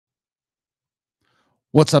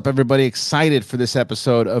What's up, everybody? Excited for this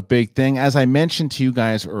episode of Big Thing. As I mentioned to you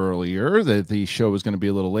guys earlier, that the show was going to be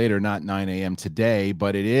a little later, not 9 a.m. today,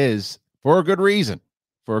 but it is for a good reason,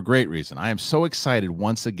 for a great reason. I am so excited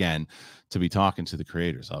once again to be talking to the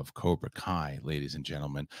creators of Cobra Kai, ladies and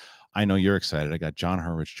gentlemen. I know you're excited. I got Jon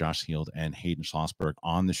Hurwtiz, Josh Heald, and Hayden Schlossberg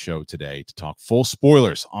on the show today to talk full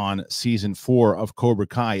spoilers on season 4 of Cobra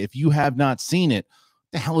Kai. If you have not seen it,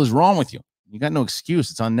 what the hell is wrong with you? You got no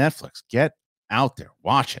excuse. It's on Netflix. Get out there,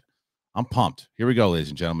 watch it. I'm pumped. Here we go, ladies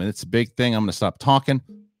and gentlemen. It's a big thing. I'm going to stop talking.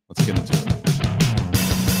 Let's get into it.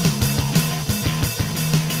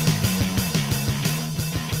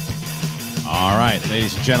 All right,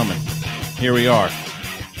 ladies and gentlemen, here we are.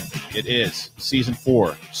 It is season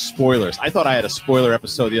 4 spoilers. I thought I had a spoiler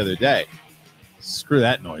episode the other day. Screw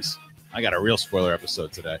that noise. I got a real spoiler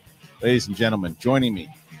episode today. Ladies and gentlemen, joining me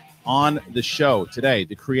on the show today,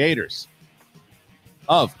 the creators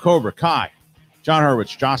of Cobra Kai, Jon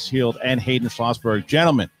Hurwtiz, Josh Heald, and Hayden Schlossberg.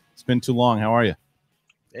 Gentlemen, it's been too long. How are you?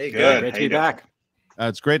 Hey, good. Great to be back.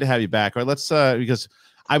 It's great to have you back. All right, let's because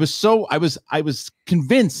I was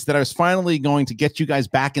convinced that I was finally going to get you guys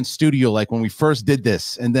back in studio like when we first did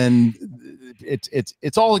this, and then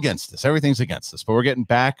it's all against us. Everything's against us. But we're getting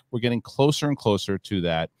back. We're getting closer and closer to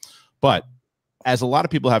that. But as a lot of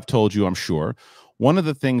people have told you, I'm sure, one of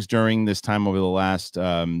the things during this time over the last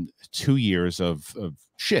 2 years of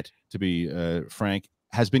shit, to be frank,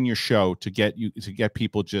 has been your show to get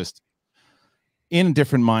people just in a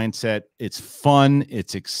different mindset. It's fun,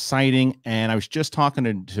 it's exciting, and I was just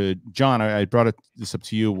talking to Jon. I brought this up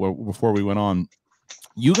to you before we went on.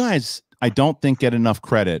 You guys, I don't think, get enough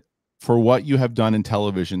credit for what you have done in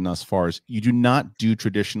television thus far. As you do not do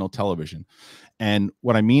traditional television, and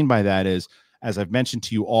what I mean by that is, as I've mentioned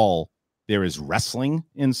to you all, there is wrestling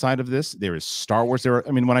inside of this. There is Star Wars.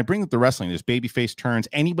 When I bring up the wrestling, there's babyface turns.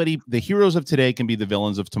 The heroes of today can be the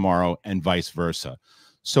villains of tomorrow, and vice versa.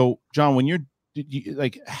 So, Jon, when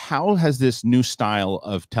how has this new style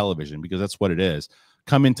of television, because that's what it is,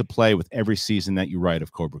 come into play with every season that you write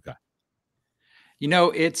of Cobra Kai? You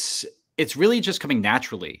know, it's really just coming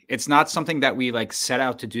naturally. It's not something that we set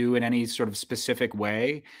out to do in any sort of specific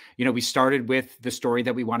way. You know, we started with the story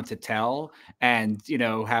that we wanted to tell, and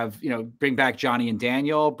bring back Johnny and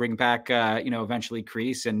Daniel, bring back eventually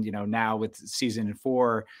Kreese, and now with season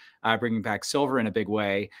 4 bringing back Silver in a big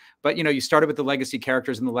way. But you started with the legacy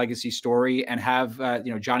characters and the legacy story, and have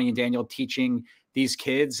Johnny and Daniel teaching these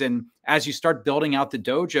kids. And as you start building out the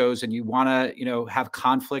dojos and you want to have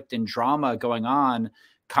conflict and drama going on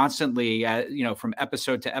constantly, from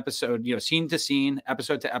episode to episode, scene to scene,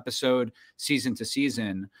 episode to episode, season to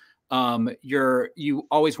season, you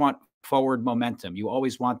always want forward momentum. You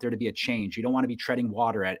always want there to be a change. You don't want to be treading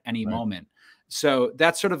water at any moment. So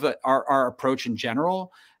that's sort of our approach in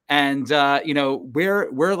general. And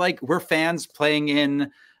we're fans playing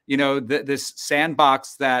in this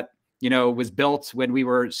sandbox that was built when we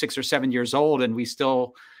were 6 or 7 years old, and we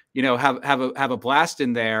still have a blast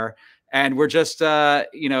in there. And we're just,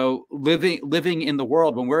 living in the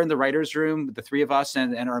world. When we're in the writer's room, the three of us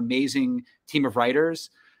and our amazing team of writers,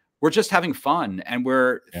 we're just having fun. And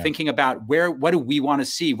we're thinking about what do we want to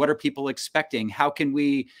see? What are people expecting? How can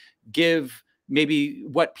we give maybe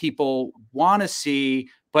what people want to see,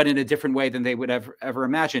 but in a different way than they would ever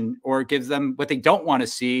imagine, or give them what they don't want to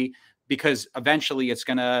see, because eventually it's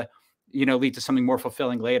going to, lead to something more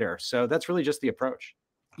fulfilling later. So that's really just the approach.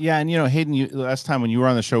 Yeah, and Hayden, last time when you were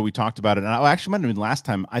on the show, we talked about it, and I actually might have been last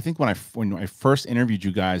time. I think when I first interviewed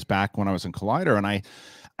you guys back when I was in Collider, and I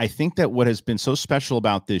think that what has been so special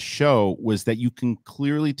about this show was that you can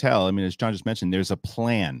clearly tell. I mean, as Jon just mentioned, there's a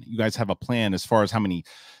plan. You guys have a plan as far as how many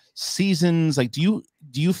seasons. Do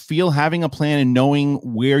you feel having a plan and knowing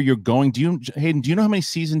where you're going? Hayden, do you know how many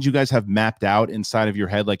seasons you guys have mapped out inside of your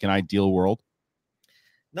head, like an ideal world?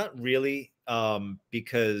 Not really,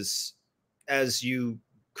 because as you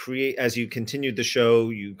continue the show,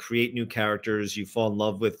 you create new characters, you fall in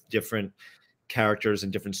love with different characters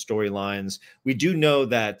and different storylines. We do know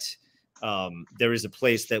that there is a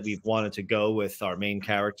place that we've wanted to go with our main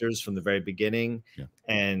characters from the very beginning. Yeah.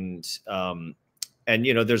 And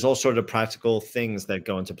there's all sort of practical things that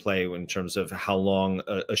go into play in terms of how long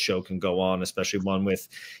a show can go on, especially one with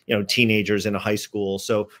teenagers in a high school.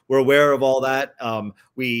 So we're aware of all that. So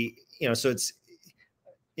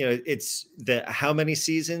it's the how many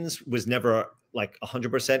seasons was never like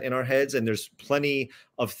 100% in our heads, and there's plenty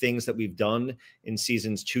of things that we've done in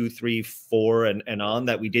seasons 2, 3, 4 and on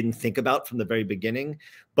that we didn't think about from the very beginning.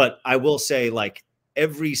 But I will say,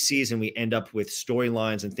 every season we end up with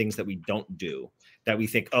storylines and things that we don't do that we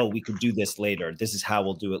think, oh, we could do this later. This is how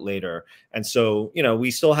we'll do it later. And so, you know,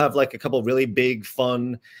 we still have like a couple really big,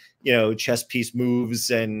 fun, you know, chess piece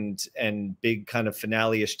moves and big kind of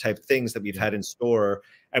finale-ish type things that we've had in store.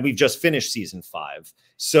 And we've just finished season 5.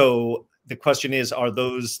 So the question is, are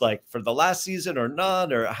those like for the last season or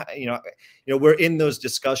not? Or, you know, we're in those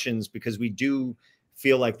discussions because we do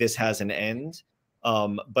feel like this has an end.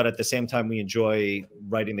 But at the same time, we enjoy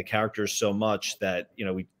writing the characters so much that, you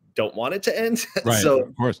know, we don't want it to end. Right, So,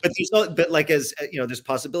 of course. but like, as you know, there's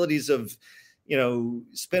possibilities of, you know,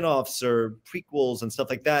 spinoffs or prequels and stuff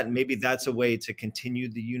like that. And maybe that's a way to continue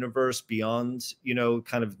the universe beyond, you know,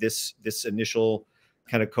 kind of this initial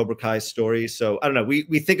kind of Cobra Kai story. So I don't know.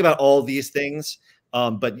 We think about all these things,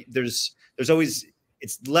 but there's always,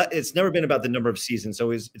 it's never been about the number of seasons.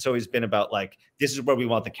 It's always been about like, this is where we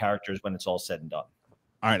want the characters when it's all said and done.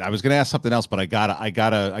 All right, I was going to ask something else, but I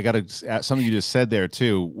gotta something you just said there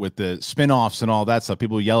too with the spinoffs and all that stuff.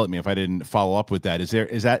 People yell at me if I didn't follow up with that. Is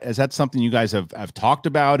that something you guys have talked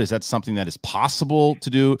about? Is that something that is possible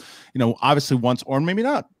to do? You know, obviously once, or maybe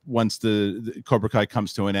not once the Cobra Kai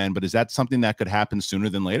comes to an end, but is that something that could happen sooner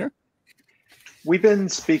than later? We've been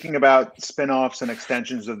speaking about spinoffs and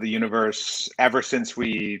extensions of the universe ever since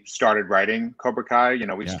we started writing Cobra Kai. You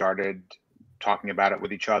know, we started talking about it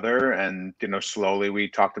with each other, and you know, slowly we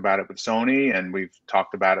talked about it with Sony, and we've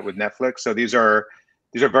talked about it with Netflix. So these are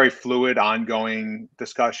very fluid, ongoing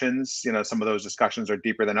discussions. You know, some of those discussions are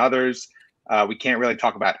deeper than others. We can't really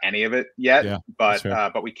talk about any of it yet, but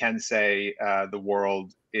we can say the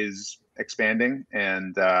world is expanding,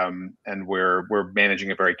 and we're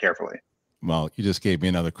managing it very carefully. Well, you just gave me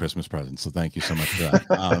another Christmas present, so thank you so much for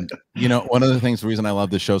that. You know, one of the things, the reason I love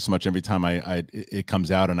this show so much, every time it comes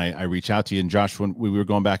out and I reach out to you, and Josh, when we were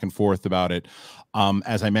going back and forth about it,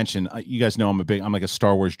 as I mentioned, you guys know I'm like a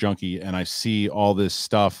Star Wars junkie, and I see all this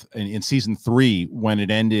stuff in season 3 when it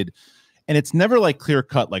ended, and it's never like clear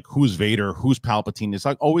cut, like who's Vader, who's Palpatine. It's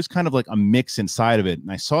like always kind of like a mix inside of it,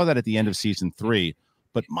 and I saw that at the end of season 3.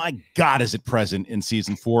 But my God, is it present in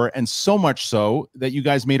season 4, and so much so that you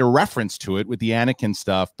guys made a reference to it with the Anakin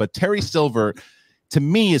stuff. But Terry Silver, to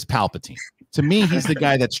me, is Palpatine. To me, he's the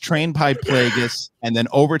guy that's trained by Plagueis and then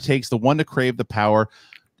overtakes the one to crave the power.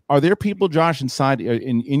 Are there people, Josh, inside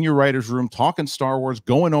in your writer's room talking Star Wars,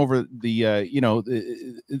 going over the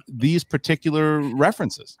these particular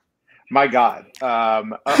references? My God.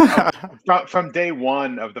 From day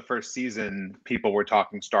one of the first season, people were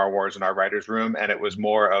talking Star Wars in our writer's room, and it was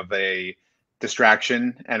more of a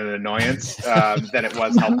distraction and an annoyance than it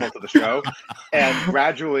was helpful to the show. And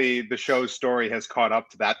gradually, the show's story has caught up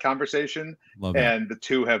to that conversation, and the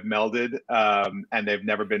two have melded, and they've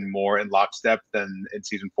never been more in lockstep than in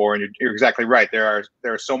season 4. And you're exactly right. There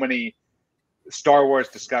are so many Star Wars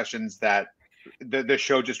discussions that the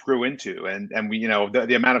show just grew into, and we, you know,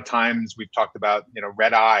 the amount of times we've talked about, you know,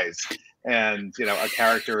 red eyes, and you know, a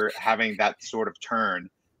character having that sort of turn.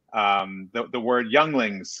 The word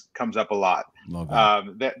younglings comes up a lot.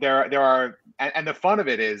 There are, and the fun of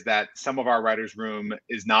it is that some of our writers' room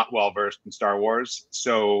is not well versed in Star Wars,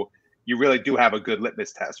 so you really do have a good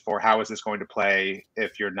litmus test for how is this going to play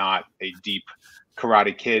if you're not a deep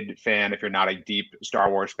Karate Kid fan, if you're not a deep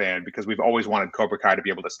Star Wars fan, because we've always wanted Cobra Kai to be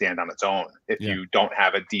able to stand on its own if you don't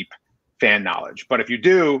have a deep fan knowledge. But if you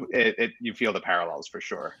do, you feel the parallels for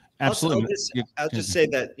sure. Absolutely. I'll just say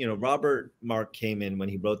that, you know, Robert Mark came in when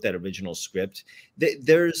he wrote that original script.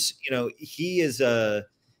 There's, you know, he is a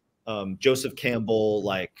Joseph Campbell,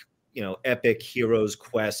 like, you know, epic hero's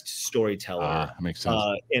quest storyteller. Makes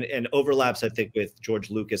sense. And overlaps, I think, with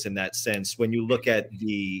George Lucas in that sense. When you look at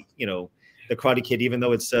the, you know, the Karate Kid, even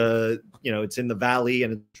though it's you know, it's in the Valley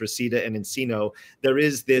and it's Reseda and Encino, there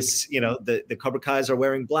is this, you know, the Cobra Kais are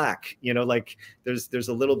wearing black, you know, like there's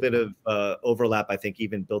a little bit of overlap, I think,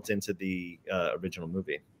 even built into the original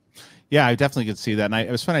movie. Yeah, I definitely could see that. And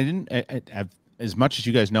it was fun. I didn't, as much as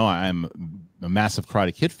you guys know, I'm a massive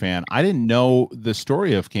Karate Kid fan. I didn't know the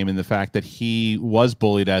story of came in the fact that he was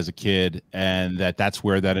bullied as a kid, and that's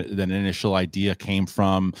where that initial idea came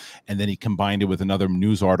from. And then he combined it with another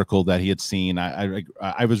news article that he had seen.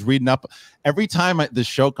 I was reading up every time this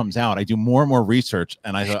show comes out. I do more and more research,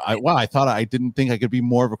 and I thought, wow, I didn't think I could be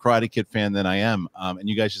more of a Karate Kid fan than I am. And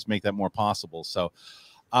you guys just make that more possible. So.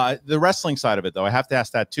 The wrestling side of it, though, I have to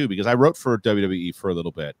ask that too, because I wrote for WWE for a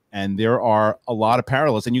little bit, and there are a lot of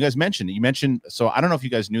parallels. And you guys mentioned it. So I don't know if you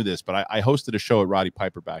guys knew this, but I hosted a show at Roddy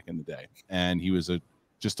Piper back in the day, and he was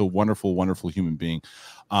just a wonderful, wonderful human being.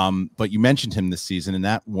 But you mentioned him this season, and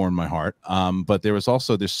that warmed my heart. But there's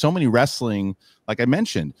so many wrestling, like I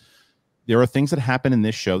mentioned, there are things that happen in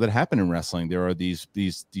this show that happen in wrestling. There are these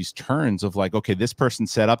turns of like, okay, this person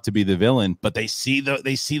set up to be the villain, but they see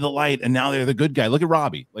the light and now they're the good guy. Look at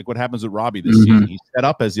Robbie. Like what happens with Robbie this season. He's set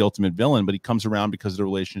up as the ultimate villain, but he comes around because of the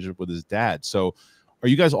relationship with his dad. So are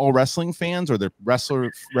you guys all wrestling fans, or are there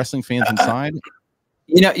wrestling fans inside?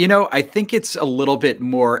 You know, I think it's a little bit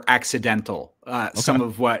more accidental. Some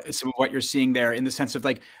of what you're seeing there, in the sense of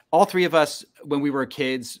like all three of us when we were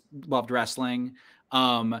kids loved wrestling.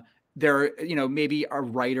 There, you know, maybe a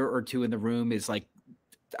writer or two in the room is like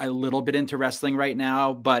a little bit into wrestling right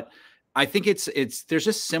now, but I think there's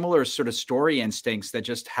just similar sort of story instincts that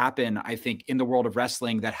just happen, I think, in the world of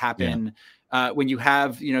wrestling that happen when you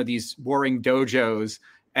have, you know, these warring dojos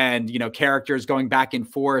and, you know, characters going back and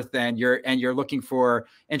forth, and you're looking for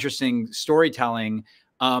interesting storytelling.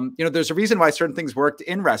 You know, there's a reason why certain things worked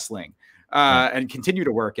in wrestling and continue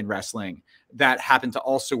to work in wrestling that happen to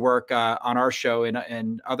also work on our show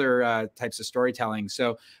and other types of storytelling.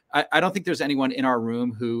 So I don't think there's anyone in our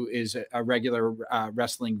room who is a regular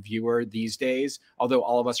wrestling viewer these days, although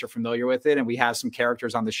all of us are familiar with it. And we have some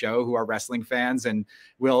characters on the show who are wrestling fans, and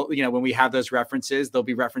we'll, you know, when we have those references, there'll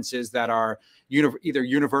be references that are either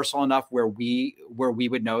universal enough where we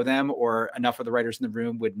would know them, or enough of the writers in the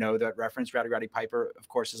room would know that reference. Roddy Piper, of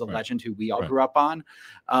course, is a legend who we all grew up on.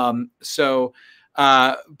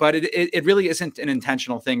 But it really isn't an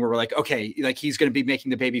intentional thing where we're like, okay, like he's going to be making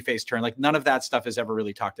the babyface turn. Like none of that stuff is ever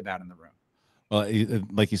really talked about in the room. Well,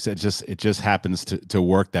 like you said, it just happens to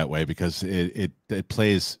work that way because it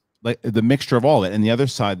plays like the mixture of all of it. And the other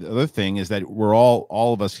thing is that we're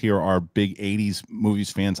all of us here are big 80s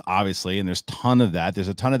movies fans, obviously. And there's a ton of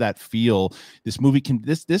that feel. This movie can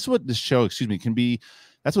be.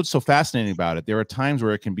 That's what's so fascinating about it. There are times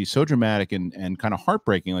where it can be so dramatic and kind of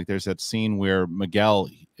heartbreaking. Like there's that scene where Miguel,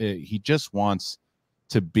 he just wants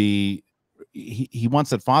to be, he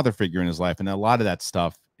wants that father figure in his life. And a lot of that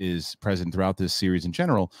stuff is present throughout this series in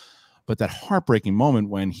general. But that heartbreaking moment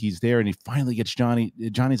when he's there and he finally gets Johnny's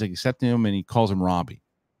like accepting him, and he calls him Robbie.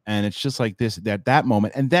 And it's just like that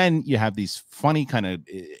moment. And then you have these funny kind of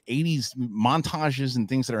 80s montages and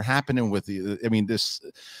things that are happening with the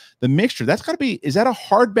mixture. That's got to be, is that a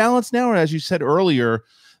hard balance now? Or as you said earlier,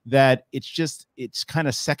 that it's kind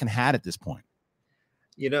of second hat at this point?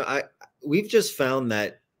 You know, we've just found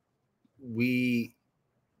that we,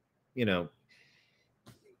 you know,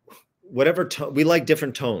 whatever tone, we like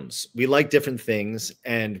different tones, we like different things,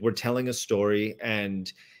 and we're telling a story.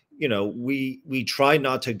 And you know, we try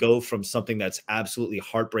not to go from something that's absolutely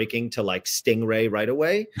heartbreaking to like Stingray right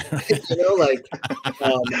away. You know, like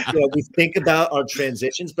you know, we think about our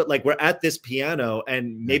transitions, but like we're at this piano,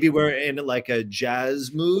 and maybe we're in like a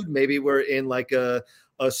jazz mood, maybe we're in like a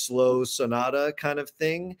slow sonata kind of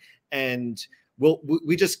thing, and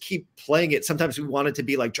we just keep playing it. Sometimes we want it to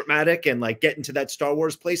be like dramatic and like get into that Star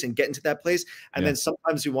Wars place and get into that place, and then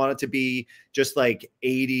sometimes we want it to be just like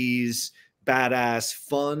 80s badass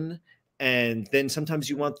fun, and then sometimes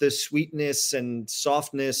you want the sweetness and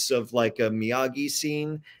softness of like a Miyagi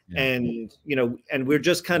scene, and you know, and we're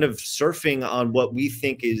just kind of surfing on what we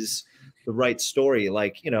think is the right story.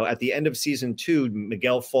 Like, you know, at the end of season 2,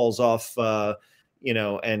 Miguel falls off you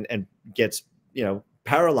know, and gets, you know,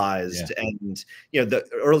 paralyzed, and you know, the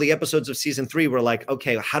early episodes of season 3 were like,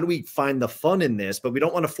 okay, how do we find the fun in this, but we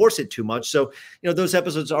don't want to force it too much. So, you know, those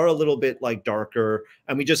episodes are a little bit like darker,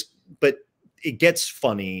 and but it gets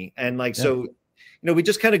funny, and like so, you know, we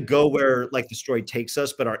just kind of go where like the story takes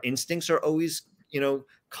us, but our instincts are always, you know,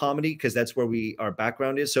 comedy, because that's where our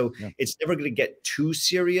background is. So it's never going to get too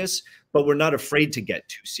serious, but we're not afraid to get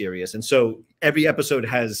too serious. And so every episode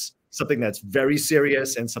has something that's very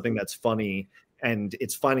serious and something that's funny, and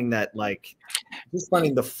it's finding that, like, just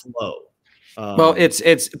finding the flow. Well,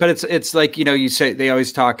 it's like, you know, you say, they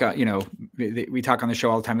always talk, you know, we talk on the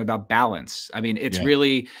show all the time about balance. I mean, it's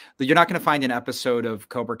really, you're not going to find an episode of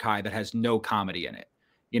Cobra Kai that has no comedy in it,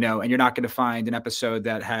 you know, and you're not going to find an episode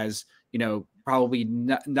that has, you know, probably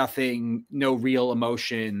nothing, no real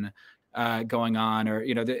emotion going on, or,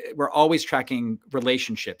 you know, we're always tracking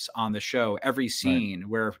relationships on the show. Every scene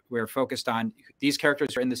we're focused on, these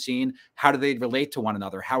characters are in the scene. How do they relate to one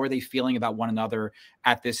another? How are they feeling about one another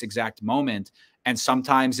at this exact moment? And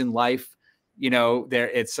sometimes in life, you know,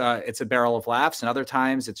 it's a barrel of laughs, and other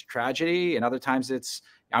times it's tragedy, and other times it's,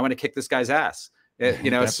 I want to kick this guy's ass,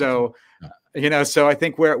 you know. So, you know, so I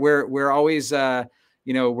think we're always,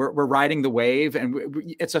 you know, we're riding the wave, and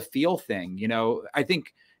it's a feel thing. You know, I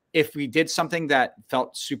think if we did something that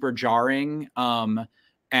felt super jarring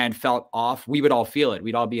and felt off, we would all feel it.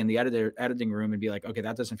 We'd all be in the editing room and be like, okay,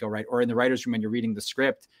 that doesn't feel right. Or in the writer's room, when you're reading the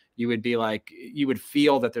script, you would be like, you would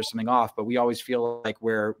feel that there's something off, but we always feel like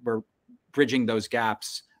we're bridging those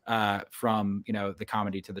gaps from, you know, the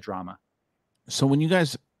comedy to the drama. So when you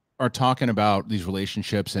guys are talking about these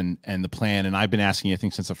relationships and the plan, and I've been asking you, I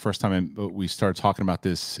think since the first time we started talking about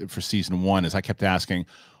this for season 1, is I kept asking,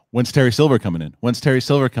 when's Terry Silver coming in? When's Terry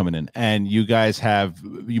Silver coming in? And you guys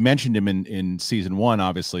you mentioned him in season 1,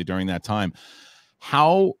 obviously, during that time.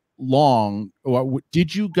 How long, or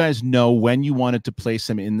did you guys know when you wanted to place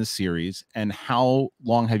him in the series? And how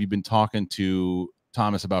long have you been talking to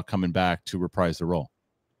Thomas about coming back to reprise the role?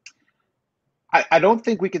 I don't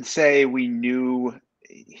think we could say we knew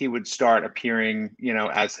he would start appearing, you know,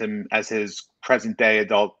 as his present day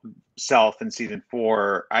adult self in season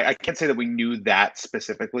 4. I can't say that we knew that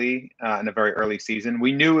specifically in a very early season.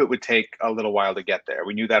 We knew it would take a little while to get there.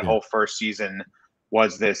 We knew that whole first season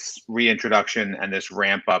was this reintroduction and this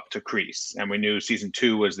ramp up to Kreese, and we knew season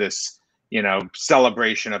 2 was this, you know,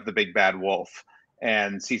 celebration of the big bad wolf,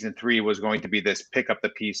 and season 3 was going to be this pick up the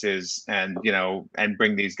pieces and, you know, and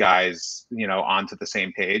bring these guys, you know, onto the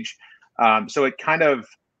same page. So it kind of,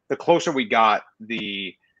 the closer we got,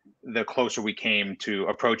 the closer we came to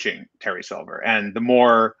approaching Terry Silver. And the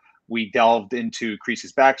more we delved into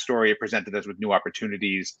Kreese's backstory, it presented us with new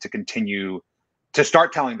opportunities to continue to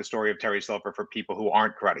start telling the story of Terry Silver for people who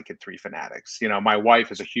aren't Karate Kid 3 fanatics. You know, my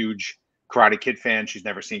wife is a huge Karate Kid fan. She's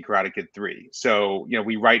never seen Karate Kid 3. So, you know,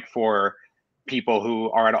 we write for people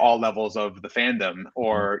who are at all levels of the fandom,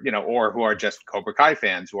 or, you know, or who are just Cobra Kai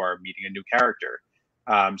fans who are meeting a new character.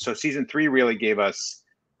 So season 3 really gave us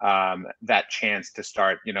that chance to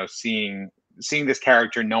start, you know, seeing this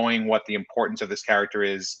character, knowing what the importance of this character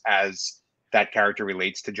is as that character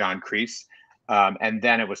relates to John Kreese. And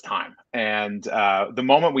then it was time. And the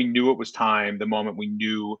moment we knew it was time, the moment we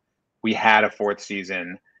knew we had a 4th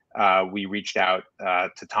season, we reached out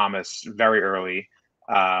to Thomas very early.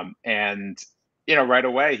 And, you know, right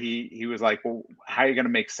away he was like, well, how are you going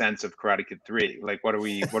to make sense of Karate Kid 3? Like, what are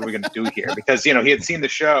we going to do here? Because, you know, he had seen the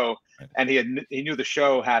show, and he knew the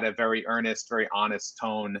show had a very earnest, very honest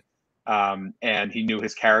tone. And he knew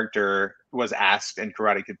his character was asked in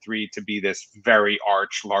Karate Kid 3 to be this very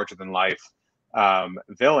arch, larger than life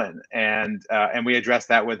villain. And we addressed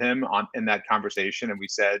that with him in that conversation. And we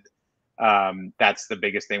said, that's the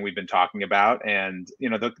biggest thing we've been talking about. And, you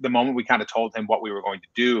know, the moment we kind of told him what we were going to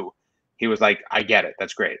do, he was like, I get it.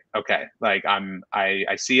 That's great. Okay. Like,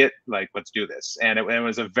 I see it. Like, let's do this. And it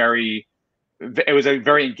was a very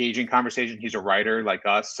engaging conversation. He's a writer like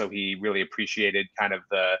us, so he really appreciated kind of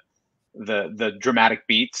the dramatic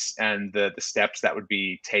beats and the steps that would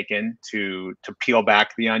be taken to peel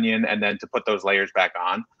back the onion and then to put those layers back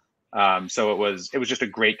on. So it was just a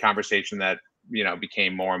great conversation that, you know,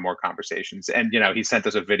 became more and more conversations. And, you know, he sent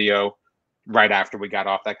us a video right after we got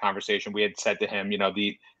off that conversation. We had said to him, you know,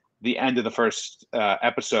 the end of the first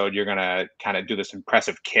episode, you're going to kind of do this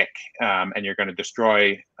impressive kick, and you're going to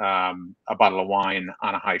destroy a bottle of wine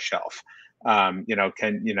on a high shelf. You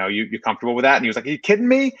know, you comfortable with that? And he was like, are you kidding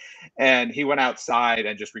me? And he went outside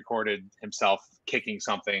and just recorded himself kicking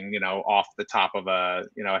something, you know, off the top of a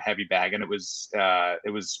heavy bag. And it was a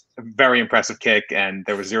very impressive kick, and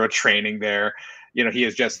there was zero training there. You know,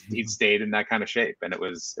 he'd stayed in that kind of shape, and it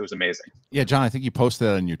was amazing. Yeah, John, I think you posted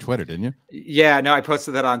that on your Twitter, didn't you? Yeah, no, I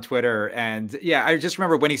posted that on Twitter. And yeah, I just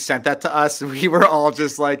remember when he sent that to us, we were all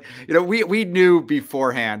just like, you know, we knew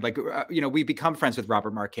beforehand, like, you know, we become friends with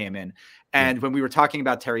Robert Mark Kamen. And when we were talking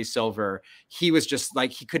about Terry Silver, he was just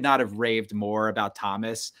like, he could not have raved more about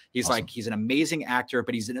Thomas. He's awesome. Like, he's an amazing actor,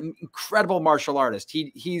 but he's an incredible martial artist.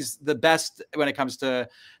 He's the best when it comes to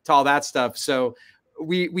all that stuff. So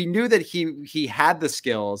we knew that he had the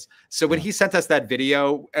skills. So when he sent us that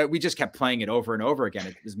video, we just kept playing it over and over again.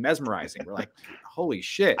 It was mesmerizing. We're like, holy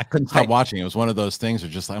shit. I couldn't stop watching. It was one of those things where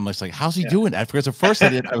I'm just like, how's he doing that? Because at first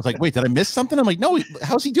I was like, wait, did I miss something? I'm like, no,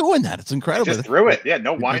 how's he doing that? It's incredible. Just threw it. Yeah.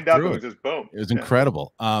 No wind up. It was just boom. It was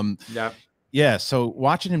incredible. Yeah. So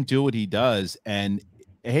watching him do what he does, and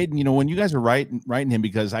Hayden, you know, when you guys are writing him,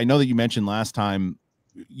 because I know that you mentioned last time,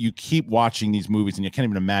 you keep watching these movies and you can't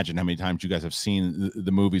even imagine how many times you guys have seen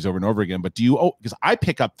the movies over and over again. But because I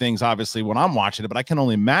pick up things obviously when I'm watching it, but I can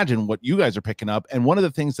only imagine what you guys are picking up. And one of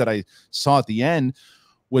the things that I saw at the end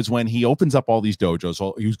was when he opens up all these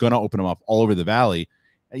dojos, he was going to open them up all over the valley.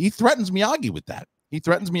 He threatens Miyagi with that. He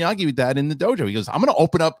threatens Miyagi with that in the dojo. He goes, I'm going to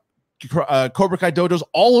open up Cobra Kai dojos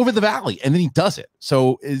all over the valley. And then he does it.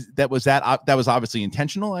 So that was obviously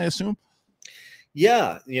intentional, I assume.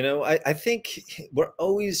 Yeah, you know, I think we're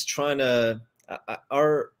always trying to,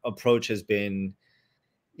 our approach has been,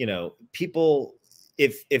 you know, people,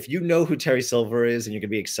 if you know who Terry Silver is and you're gonna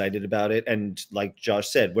be excited about it, and like Josh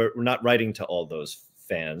said, we're not writing to all those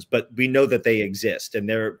fans, but we know that they exist and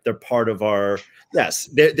they're part of our, yes,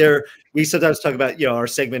 we sometimes talk about, you know, our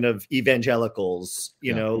segment of evangelicals,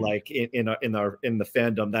 you know, like in the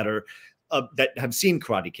fandom that are that have seen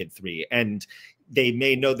Karate Kid 3, and they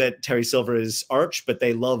may know that Terry Silver is Arch, but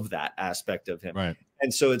they love that aspect of him. Right.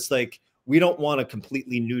 And so it's like, we don't want to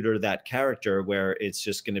completely neuter that character where it's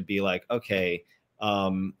just going to be like, okay,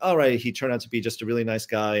 all right, he turned out to be just a really nice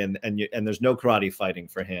guy, and there's no karate fighting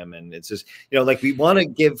for him, and it's just, you know, like, we want to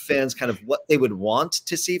give fans kind of what they would want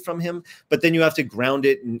to see from him, but then you have to ground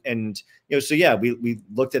it, and you know, so yeah, we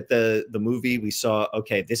looked at the movie, we saw,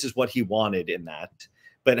 okay, this is what he wanted in that,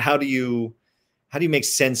 but how do you make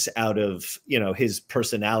sense out of, you know, his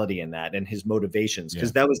personality in that and his motivations?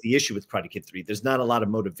 Because that was the issue with Karate Kid 3. There's not a lot of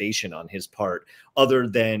motivation on his part other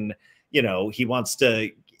than, you know, he wants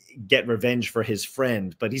to get revenge for his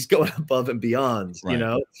friend, but he's going above and beyond, you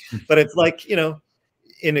know. But it's like, you know,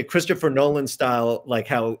 in a Christopher Nolan style, like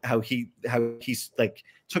how he's like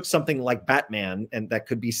took something like Batman, and that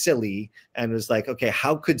could be silly, and was like, okay,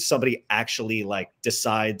 how could somebody actually like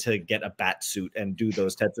decide to get a bat suit and do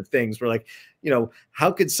those types of things? We're like, you know,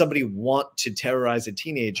 how could somebody want to terrorize a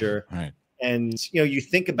teenager? Right. And, you know, you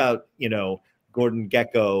think about, you know, Gordon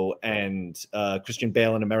Gekko and Christian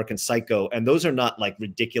Bale in American Psycho, and those are not like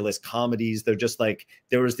ridiculous comedies. They're just like,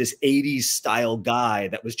 there was this 80s style guy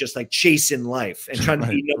that was just like chasing life and trying to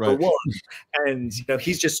be number one, and you know,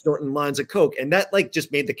 he's just snorting lines of coke, and that like just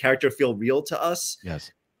made the character feel real to us.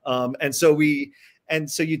 Yes. And so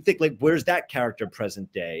you'd think, like, where's that character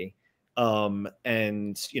present day?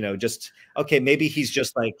 And you know, just, okay, maybe he's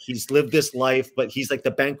just like, he's lived this life, but he's like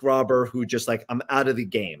the bank robber who just like, I'm out of the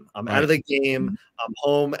game. I'm out of the game. I'm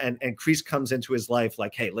home. And Kreese comes into his life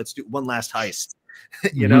like, hey, let's do one last heist,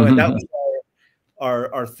 you know, and that was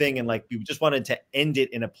our thing. And like, we just wanted to end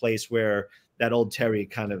it in a place where that old Terry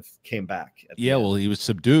kind of came back. Yeah, well, he was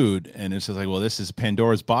subdued, and it's just like, well, this is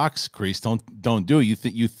Pandora's box, Kreese. Don't do it.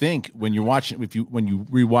 You think when you're watching, when you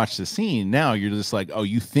rewatch the scene now, you're just like, oh,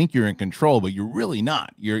 you think you're in control, but you're really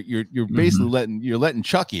not. You're basically letting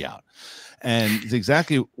Chucky out, and it's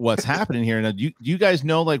exactly what's happening here. Now, do you guys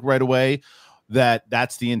know, like, right away that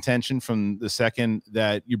that's the intention from the second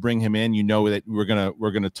that you bring him in? You know that we're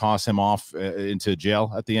gonna toss him off into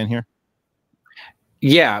jail at the end here.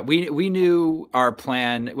 Yeah, we knew our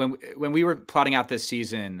plan when we were plotting out this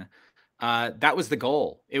season. That was the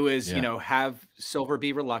goal. It was, you know, have Silver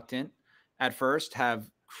be reluctant at first, have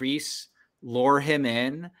Kreese lure him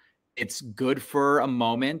in. It's good for a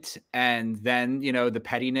moment, and then, you know, the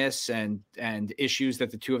pettiness and issues that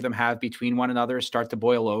the two of them have between one another start to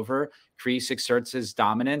boil over. Kreese exerts his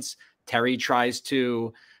dominance. Terry tries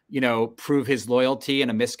to, you know, prove his loyalty in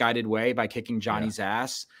a misguided way by kicking Johnny's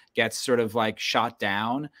ass. Gets sort of like shot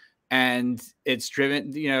down, and it's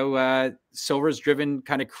driven, you know, Silver's driven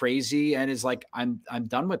kind of crazy and is like, I'm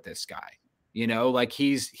done with this guy, you know, like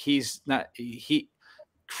Kreese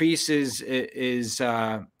is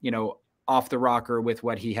you know, off the rocker with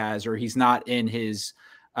what he has, or he's not in his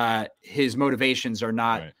motivations are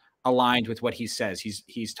not aligned with what he says. He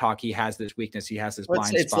has this weakness. He has this blind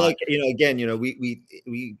spot. It's like, you know, again, you know,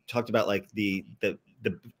 we talked about like the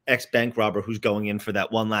ex-bank robber who's going in for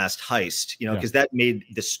that one last heist, you know, because that made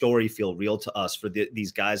the story feel real to us for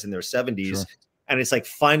these guys in their 70s. Sure. And it's like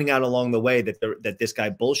finding out along the way that this guy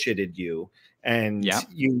bullshitted you. And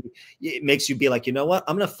it makes you be like, you know what?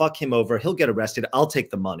 I'm going to fuck him over. He'll get arrested. I'll take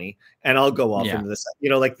the money and I'll go off into this. You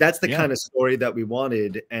know, like that's the kind of story that we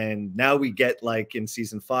wanted. And now we get, like in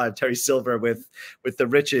season 5, Terry Silver with the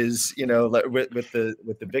riches, you know, with the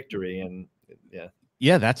victory. And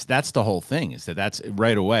yeah, that's the whole thing, is that's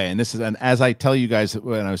right away. And this is, and as I tell you guys,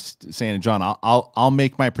 when I was saying to John, I'll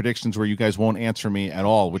make my predictions where you guys won't answer me at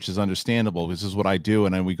all, which is understandable. This is what I do.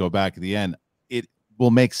 And then we go back at the end. It will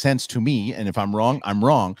make sense to me. And if I'm wrong, I'm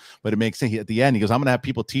wrong, but it makes sense at the end. He goes, I'm going to have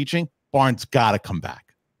people teaching. Barnes got to come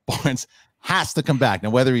back. Barnes has to come back. Now,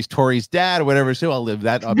 whether he's Tori's dad or whatever, so I'll leave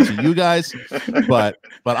that up to you guys. But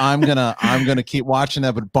I'm gonna keep watching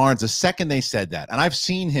that. But Barnes, the second they said that, and I've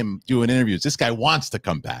seen him doing interviews, this guy wants to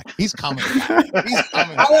come back. He's coming back. He's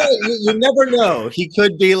coming back. You never know. He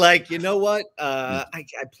could be like, you know what? I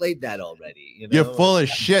played that already. You know? You're full of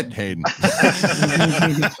shit, Hayden.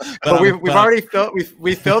 But we've already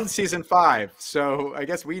filmed season 5, so I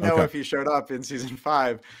guess we know if he showed up in season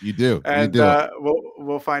 5. You do. And you do.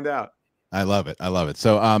 We'll find out. I love it. I love it.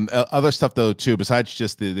 So other stuff though too, besides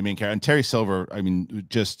just the main character, and Terry Silver, I mean,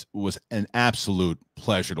 just was an absolute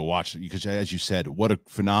pleasure to watch, because as you said, what a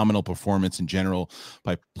phenomenal performance in general,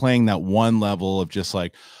 by playing that one level of just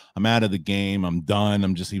like, I'm out of the game, I'm done,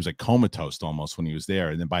 he was like comatose almost when he was there,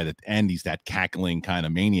 and then by the end he's that cackling kind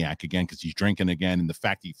of maniac again, because he's drinking again, and the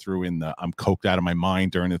fact he threw in the I'm coked out of my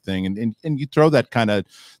mind during the thing, and you throw that kind of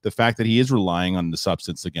the fact that he is relying on the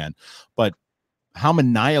substance again, but how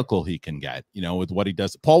maniacal he can get, you know, with what he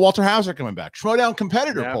does. Paul Walter Hauser coming back, SCHMOEDOWN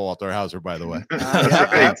competitor, Paul Walter Hauser, by the way.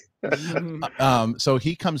 So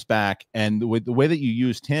he comes back, and with the way that you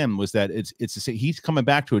used him was that it's to say he's coming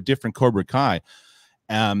back to a different Cobra Kai.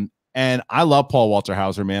 And I love Paul Walter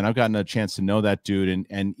Hauser, man. I've gotten a chance to know that dude,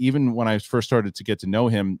 and even when I first started to get to know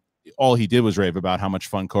him, all he did was rave about how much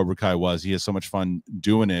fun Cobra Kai was. He has so much fun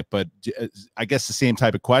doing it. But I guess the same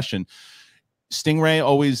type of question. Stingray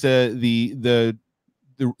always the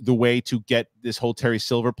way to get this whole Terry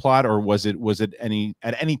Silver plot, or was it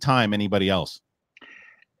at any time anybody else?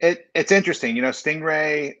 It's interesting, you know,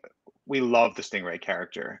 Stingray. We love the Stingray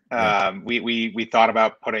character. Yeah. We thought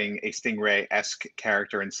about putting a Stingray-esque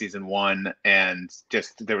character in season 1, and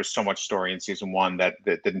just there was so much story in season 1 that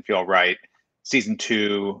didn't feel right. Season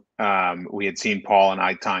 2, we had seen Paul and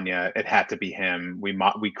I, Tanya. It had to be him.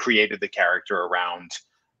 We created the character around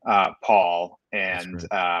Paul, and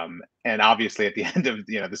obviously at the end of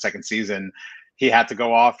the second season, he had to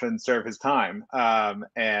go off and serve his time,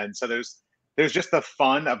 and so there's just the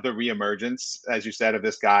fun of the reemergence, as you said, of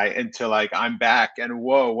this guy, into like, I'm back, and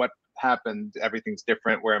whoa, what happened? Everything's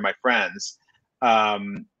different. Where are my friends?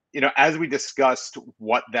 As we discussed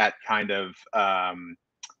what that kind of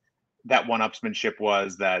that one-upsmanship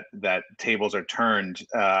was, that tables are turned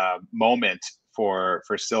moment for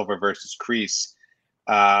Silver versus Kreese.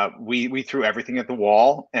 We threw everything at the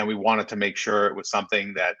wall, and we wanted to make sure it was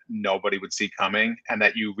something that nobody would see coming, and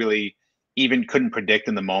that you really even couldn't predict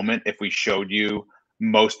in the moment if we showed you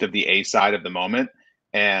most of the A side of the moment.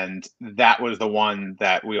 And that was the one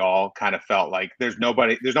that we all kind of felt like there's no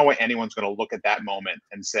way anyone's going to look at that moment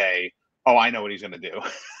and say, oh, I know what he's going to do.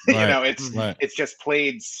 Right. It's just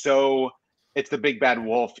played so. It's the big bad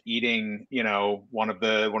wolf eating, one of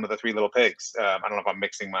the three little pigs. I don't know if I'm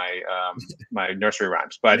mixing my my nursery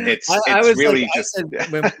rhymes, but it's really like, just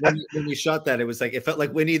when we shot that, it was like, it felt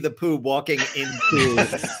like Winnie the Pooh walking into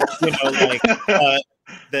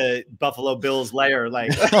the Buffalo Bills lair,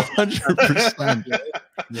 like 100%.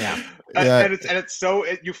 Yeah. And it's so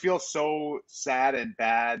you feel so sad and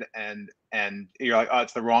bad, and you're like, oh,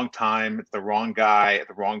 it's the wrong time, it's the wrong guy at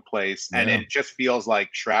the wrong place, and it just feels like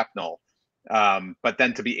shrapnel. But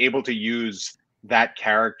then to be able to use that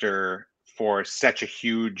character for such a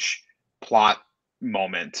huge plot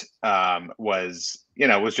moment was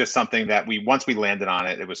just something that once we landed on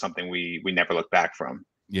it, it was something we never looked back from.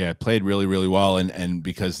 Yeah, it played really, really well, and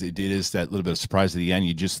because it is that little bit of surprise at the end,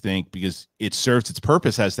 you just think, because it serves its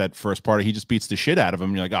purpose as that first part, he just beats the shit out of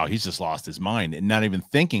him, and you're like, oh, he's just lost his mind, and not even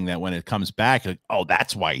thinking that when it comes back, like, oh,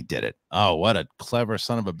 that's why he did it. Oh, what a clever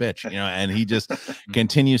son of a bitch, and he just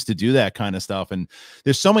continues to do that kind of stuff. And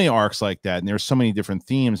there's so many arcs like that, and there's so many different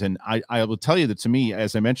themes. And I will tell you that, to me,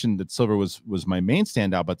 as I mentioned, that Silver was my main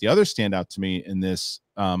standout, but the other standout to me in this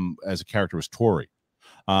as a character was Tori.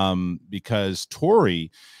 Because Tori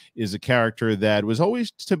is a character that was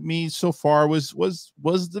always, to me so far, was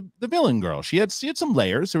the villain girl. She had some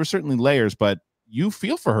layers. There were certainly layers, but you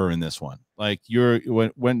feel for her in this one. Like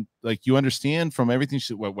when you understand from everything,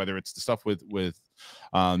 whether it's the stuff with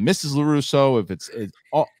Mrs. LaRusso, if it's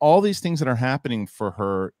all these things that are happening for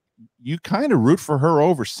her, you kind of root for her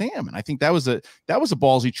over Sam. And I think that was a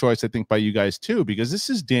ballsy choice, I think, by you guys too, because this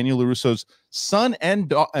is Daniel LaRusso's son and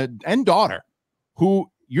daughter, who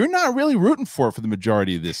you're not really rooting for the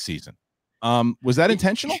majority of this season. Was that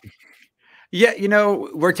intentional? Yeah,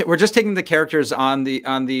 we're just taking the characters on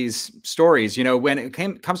these stories. When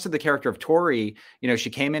it comes to the character of Tori, she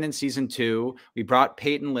came in season 2. We brought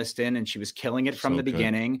Peyton List in, and she was killing it from the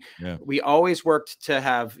beginning. Yeah. We always worked to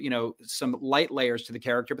have some light layers to the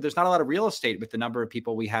character, but there's not a lot of real estate with the number of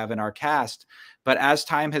people we have in our cast. But as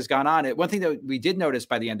time has gone on, one thing that we did notice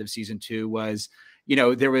by the end of season 2 was,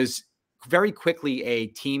 there was very quickly a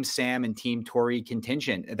Team Sam and Team Tori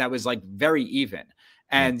contingent that was like very even.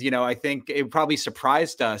 And, I think it probably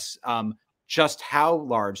surprised us just how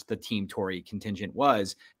large the Team Tori contingent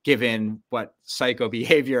was, given what psycho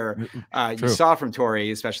behavior you saw from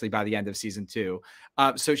Tori, especially by the end of season 2.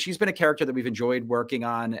 So she's been a character that we've enjoyed working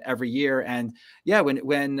on every year. And yeah, when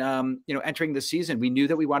you know, entering the season, we knew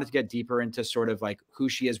that we wanted to get deeper into sort of like who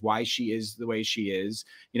she is, why she is the way she is.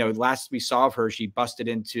 You know, last we saw of her, she busted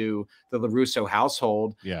into the LaRusso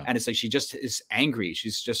household. Yeah. And it's like, she just is angry.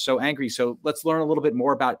 She's just so angry. So let's learn a little bit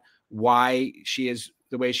more about why she is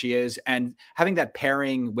the way she is, and having that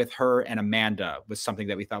pairing with her and Amanda was something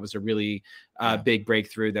that we thought was a really big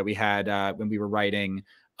breakthrough that we had when we were writing.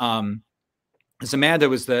 As Amanda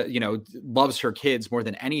was the, you know, loves her kids more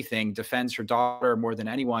than anything, defends her daughter more than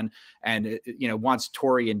anyone, and, you know, wants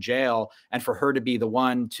Tori in jail. And for her to be the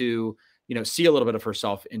one to, you know, see a little bit of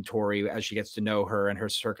herself in Tori as she gets to know her and her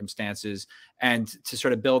circumstances, and to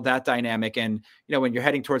sort of build that dynamic. And, you know, when you're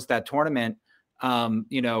heading towards that tournament,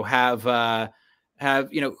 you know, have,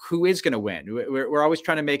 you know, who is going to win? We're always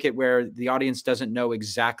trying to make it where the audience doesn't know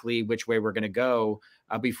exactly which way we're going to go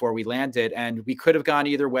before we land it. And we could have gone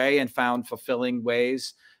either way and found fulfilling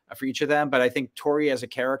ways for each of them. But I think Tori as a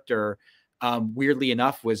character, weirdly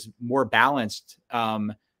enough, was more balanced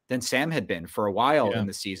than Sam had been for a while in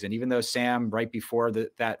the season, even though Sam right before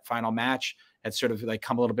that final match had sort of like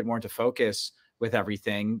come a little bit more into focus with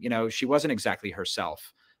everything. You know, she wasn't exactly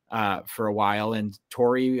herself for a while, and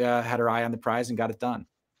Tori had her eye on the prize and got it done.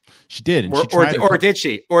 She did, and or did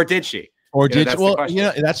she? Well, you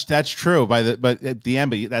know, that's true. But at the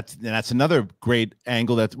end, but that's another great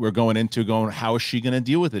angle that we're going into. How is she going to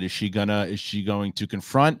deal with it? Is she going to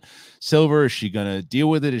confront Silver? Is she going to deal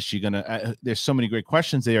with it? Is she going to? There's so many great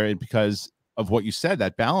questions there, and because of what you said,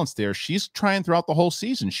 that balance there, she's trying throughout the whole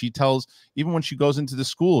season. She tells, even when she goes into the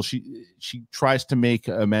school, she tries to make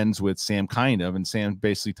amends with Sam, kind of, and Sam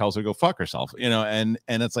basically tells her to go fuck herself, you know, and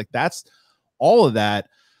it's like, that's all of that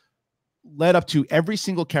led up to every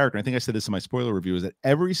single character. I think I said this in my spoiler review, is that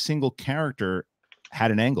every single character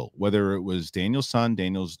had an angle, whether it was Daniel's son,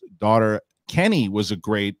 Daniel's daughter. Kenny was a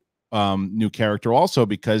great new character also,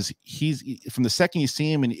 because he's, from the second you see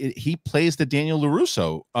him, and he plays the Daniel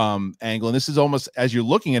LaRusso angle. And this is almost, as you're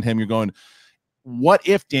looking at him, you're going, what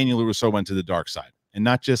if Daniel LaRusso went to the dark side? And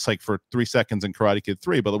not just like for 3 seconds in Karate Kid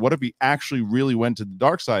 3, but what if he actually really went to the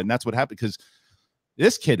dark side? And that's what happened, because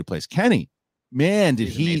this kid who plays Kenny, man,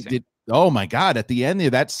 oh my God, at the end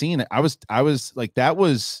of that scene, I was like,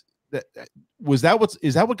 is that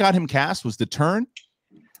what got him cast, was the turn?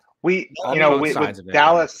 We, you know, with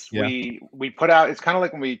Dallas, we put out, it's kind of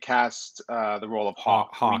like when we cast the role of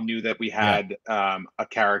Hawk. We knew that we had a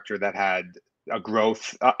character that had a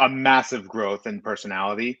growth, a massive growth in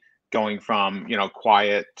personality, going from, you know,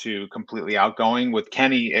 quiet to completely outgoing. With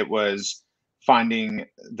Kenny, it was finding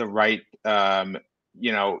the right,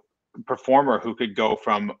 you know, performer who could go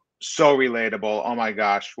from so relatable, oh my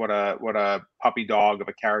gosh, what a puppy dog of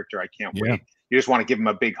a character, I can't wait. You just want to give him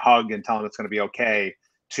a big hug and tell him it's going to be okay,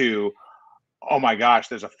 to, oh my gosh,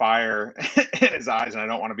 there's a fire in his eyes and I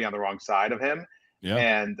don't want to be on the wrong side of him.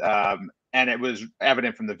 And it was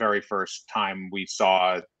evident from the very first time we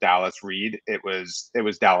saw Dallas read, it was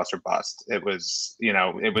Dallas or bust. It was, you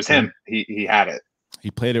know, it was him. He had it. He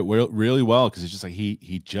played it really well, because it's just like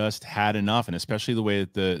he just had enough. And especially the way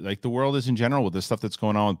that the world is in general, with the stuff that's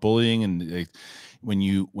going on with bullying, and like, when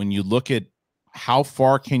you look at how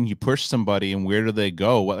far can you push somebody and where do they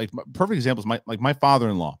go? Like, perfect example is my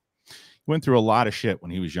father-in-law. He went through a lot of shit when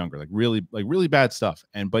he was younger, like really bad stuff.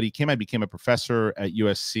 But he became a professor at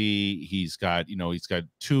USC. He's got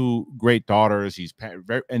 2 great daughters. He's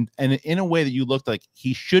very, and in a way that you looked like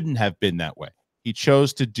he shouldn't have been that way. He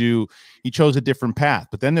chose a different path.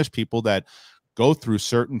 But then there's people that go through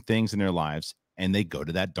certain things in their lives and they go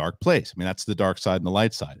to that dark place. I mean, that's the dark side and the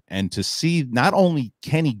light side. And to see not only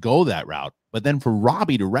Kenny go that route, but then for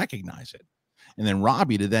Robbie to recognize it, and then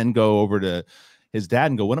Robbie to then go over to his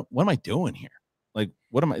dad and go, what am I doing here? Like,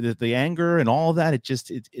 what am I, the anger and all of that,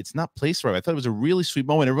 it's not placed right. I thought it was a really sweet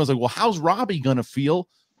moment. Everyone's like, well, how's Robbie going to feel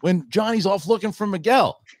when Johnny's off looking for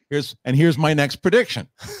Miguel? Here's my next prediction.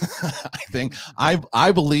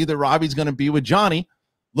 I believe that Robbie's going to be with Johnny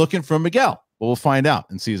looking for Miguel. But we'll find out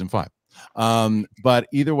in season 5. But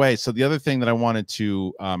either way, so the other thing that I wanted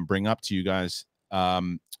to bring up to you guys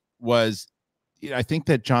was, I think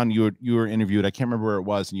that, John, you were interviewed, I can't remember where it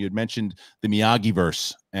was, and you had mentioned the Miyagi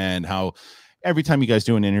verse, and how every time you guys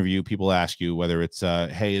do an interview, people ask you whether it's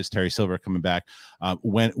hey, is Terry Silver coming back?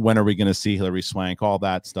 When are we going to see Hilary Swank? All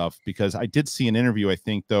that stuff. Because I did see an interview, I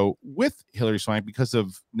think, though, with Hilary Swank because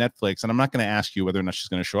of Netflix, and I'm not going to ask you whether or not she's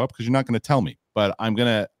going to show up, because you're not going to tell me. But I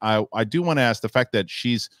do want to ask the fact that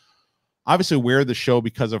she's obviously aware of the show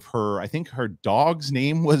because of her. I think her dog's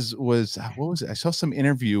name was what was it? I saw some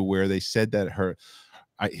interview where they said that her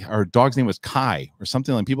dog's name was Kai or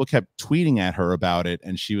something, and people kept tweeting at her about it,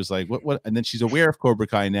 and she was like, what? And then she's aware of Cobra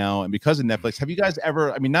Kai now, and because of Netflix, have you guys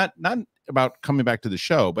ever, I mean, not about coming back to the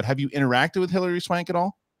show, but have you interacted with Hilary Swank at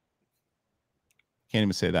all? Can't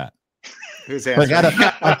even say that. Who's like answering?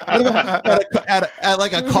 at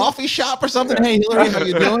like a coffee shop or something. Hey Hilary, how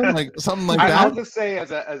you doing? Like something like that. I'll just say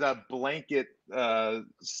as a blanket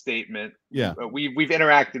statement, yeah, we've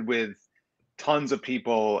interacted with tons of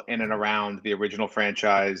people in and around the original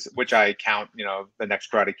franchise, which I count, the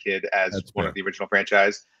Next Karate Kid as That's one fair. of the original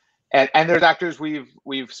franchise, and there's actors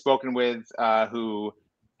we've spoken with who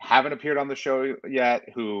haven't appeared on the show yet,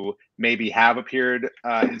 who maybe have appeared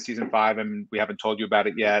in season 5 and we haven't told you about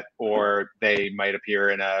it yet, or they might appear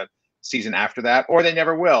in a season after that, or they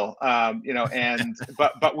never will. And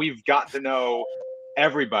but we've gotten to know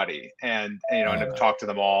everybody and have talked to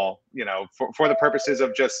them all, for the purposes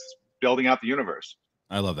of just building out the universe.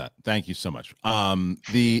 I love that. Thank you so much.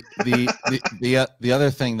 The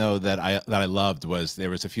other thing though that I loved was there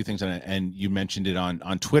was a few things on it, and you mentioned it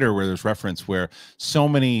on Twitter where there's reference where so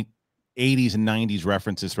many 80s and 90s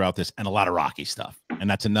references throughout this, and a lot of Rocky stuff. And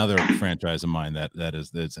that's another franchise of mine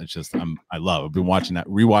that's just I love. I've been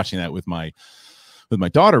rewatching that with my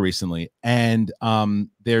daughter recently. And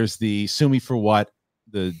there's the "Sue Me for What,"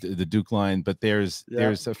 the Duke line, but there's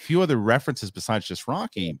a few other references besides just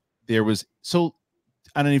Rocky. There was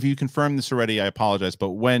I don't know if you confirmed this already. I apologize, but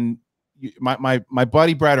when my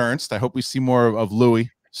buddy Brad Ernst, I hope we see more of Louis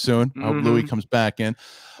soon. I hope Louis comes back in.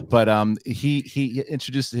 But he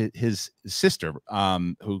introduced his sister,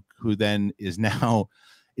 who then is now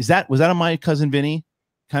was that a My Cousin Vinny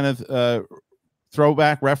kind of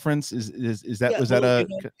throwback reference?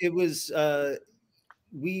 It was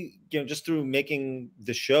we just through making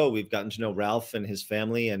the show, we've gotten to know Ralph and his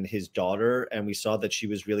family and his daughter, and we saw that she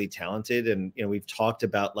was really talented. And we've talked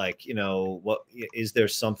about what is there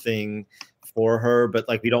something for her, but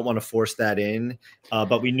we don't want to force that in.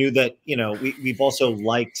 But we knew that we've also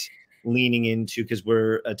liked leaning into, because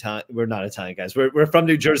we're not Italian guys. We're from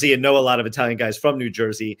New Jersey and know a lot of Italian guys from New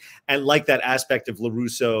Jersey, and like that aspect of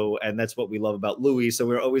LaRusso, and that's what we love about Louis. So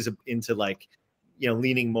we're always into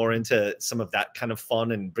leaning more into some of that kind of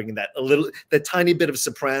fun and bringing the tiny bit of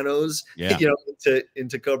Sopranos,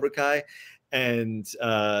 into Cobra Kai. And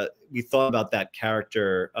we thought about that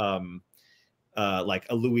character, like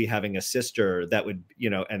a Louis having a sister that would,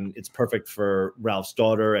 and it's perfect for Ralph's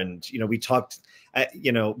daughter. And, we talked, but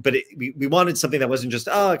we wanted something that wasn't just,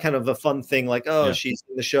 kind of a fun thing. Like, she's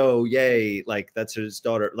in the show. Yay. Like that's his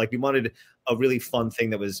daughter. Like we wanted a really fun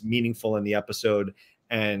thing that was meaningful in the episode.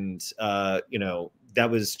 And that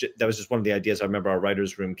was just one of the ideas I remember our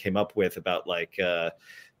writers' room came up with about like the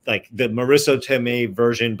Marissa Tomei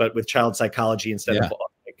version, but with child psychology instead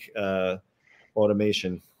of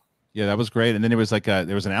automation. Yeah, that was great. And then there was there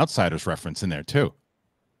was an Outsiders reference in there too.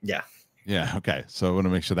 Yeah. Yeah. Okay. So I want to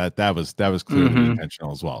make sure that was clearly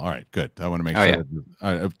intentional as well. All right. Good. I want to make sure.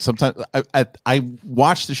 Yeah. Sometimes I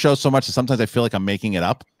watch the show so much that sometimes I feel like I'm making it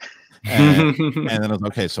up. And then I was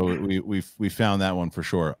okay. So we found that one for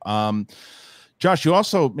sure. Josh, you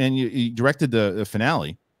also, man, you directed the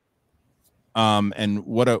finale. And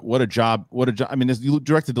what a job. I mean, you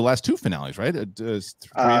directed the last 2 finales, right? 3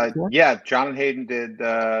 and 4? Yeah, John and Hayden did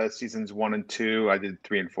seasons 1 and 2. I did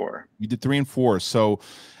 3 and 4. You did 3 and 4. So,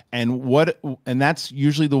 and that's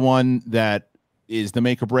usually the one that is the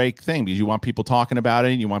make or break thing, because you want people talking about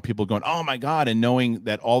it and you want people going, oh my God, and knowing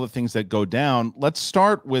that all the things that go down. Let's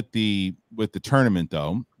start with the tournament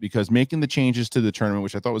though, because making the changes to the tournament,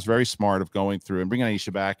 which I thought was very smart of going through and bringing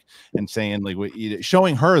Aisha back and saying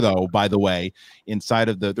showing her though, by the way, inside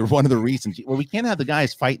of the one of the reasons, well, we can't have the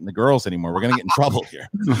guys fighting the girls anymore. We're going to get in trouble here.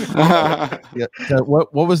 So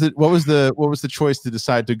what was the choice to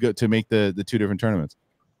decide to make the 2 different tournaments?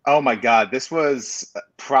 Oh my God, this was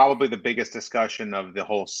probably the biggest discussion of the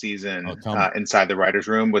whole season inside the writers'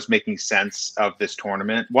 room, was making sense of this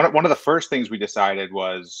tournament. One of the first things we decided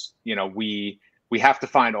was, we have to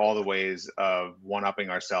find all the ways of one-upping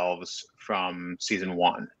ourselves from season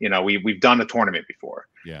 1. We've done a tournament before.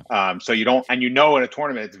 Yeah. So in a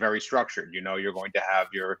tournament, it's very structured. You're going to have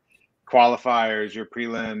your qualifiers, your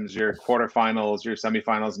prelims, your quarterfinals, your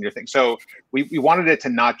semifinals, and your thing. So we wanted it to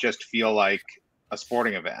not just feel like a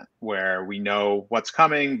sporting event where we know what's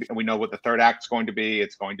coming and we know what the third act is going to be.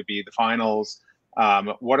 It's going to be the finals.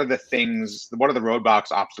 What are the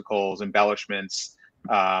roadblocks, obstacles, embellishments,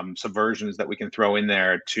 subversions that we can throw in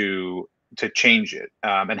there to change it?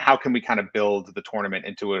 And how can we kind of build the tournament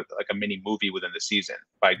into a mini movie within the season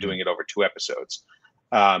by doing it over 2 episodes?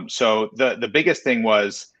 So the biggest thing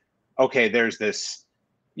was, okay, there's this,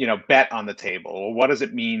 bet on the table. Well, what does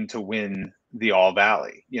it mean to win the All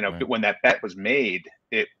Valley? Right. When that bet was made,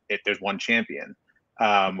 there's one champion.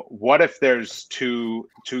 What if there's two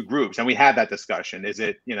groups? And we had that discussion. Is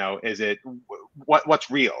it what's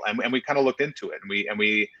real? And we kind of looked into it, and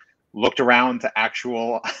we looked around to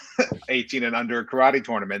actual 18 and under karate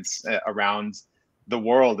tournaments around the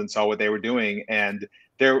world and saw what they were doing. And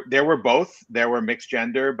there were both. There were mixed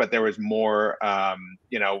gender, but there was more,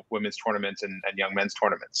 women's tournaments and young men's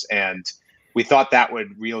tournaments. And we thought that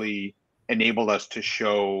would really enable us to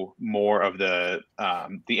show more of the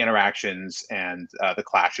interactions and the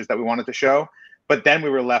clashes that we wanted to show. But then we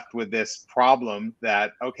were left with this problem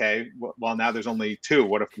that, okay, well, now there's only two.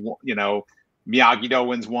 What if, Miyagi-Do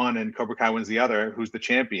wins one and Cobra Kai wins the other? Who's the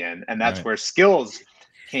champion? And that's where skills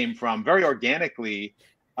came from very organically,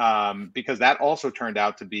 because that also turned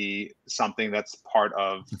out to be something that's part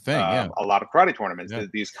of a lot of karate tournaments,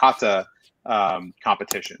 these kata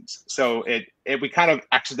competitions. So we kind of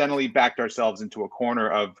accidentally backed ourselves into a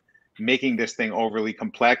corner of making this thing overly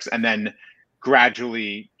complex, and then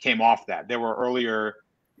gradually came off that. There were earlier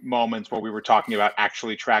moments where we were talking about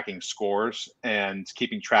actually tracking scores and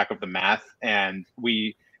keeping track of the math, and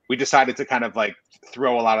we decided to kind of like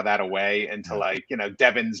throw a lot of that away into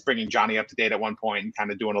Devin's bringing Johnny up to date at one point and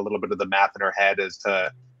kind of doing a little bit of the math in her head as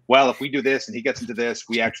to, well, if we do this and he gets into this,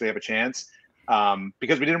 we actually have a chance.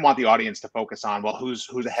 Because we didn't want the audience to focus on, well, who's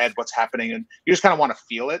ahead, what's happening, and you just kind of want to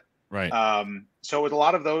feel it. Right. So with a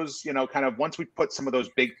lot of those, kind of once we put some of those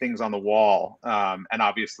big things on the wall, and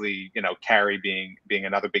obviously, Carrie being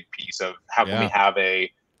another big piece of how can we have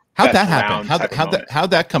a how'd that happen?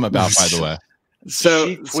 How'd that come about, by the way? So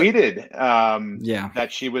she tweeted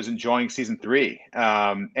that she was enjoying season 3,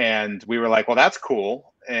 and we were like, well, that's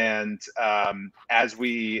cool. And as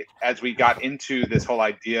we got into this whole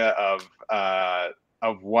idea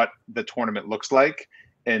of what the tournament looks like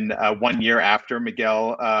in 1 year after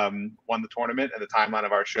Miguel won the tournament and the timeline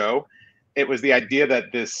of our show, it was the idea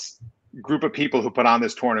that this group of people who put on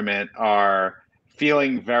this tournament are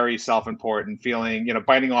feeling very self-important, feeling,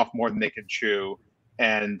 biting off more than they can chew,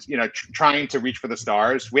 and, trying to reach for the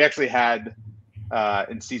stars. We actually had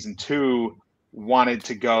in season 2 wanted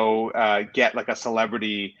to go get like a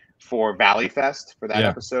celebrity for Valley Fest for that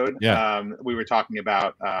episode. We were talking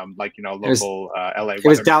about local LA. It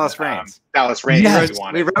was Dallas Reigns. Dallas Reigns. Yes.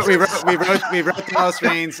 We wrote Dallas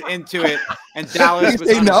Reigns into it, and Dallas was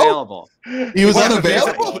unavailable. He was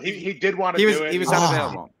unavailable. He did want to do it. He was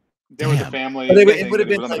unavailable. There was a family. But it would have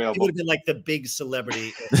been like the big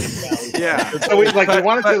celebrity. So we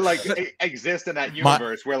wanted to exist in that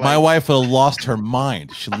universe where my wife would have lost her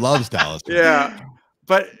mind. She loves Dallas.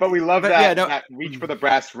 But we love that reach for the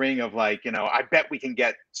brass ring of I bet we can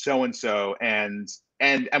get so and so, and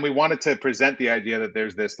we wanted to present the idea that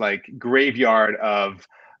there's this graveyard of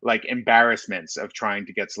embarrassments of trying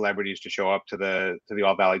to get celebrities to show up to the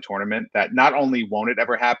All Valley tournament, that not only won't it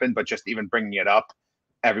ever happen, but just even bringing it up,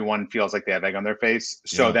 everyone feels like they have egg on their face.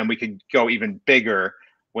 So then we could go even bigger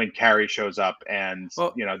when Carrie shows up, and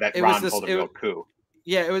that Ron pulled a real coup.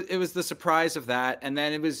 Yeah, it was the surprise of that, and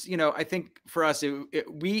then it was I think for us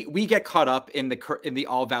we get caught up in the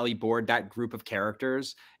All Valley board, that group of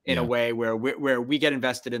characters, in a way where we get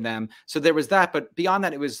invested in them. So there was that, but beyond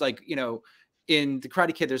that, it was in the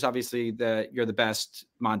Karate Kid, there's obviously the You're the Best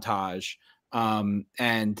montage,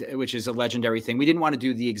 and which is a legendary thing. We didn't want to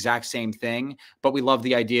do the exact same thing, but we love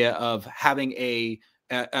the idea of having a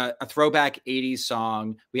throwback 80s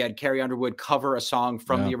song. We had Carrie Underwood cover a song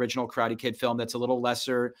from the original Karate Kid film that's a little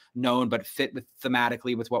lesser known, but fit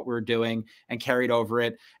thematically with what we're doing, and carried over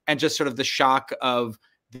it. And just sort of the shock of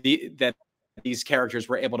that these characters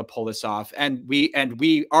were able to pull this off. And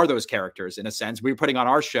we are those characters in a sense. We were putting on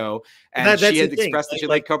our show, and she had expressed that she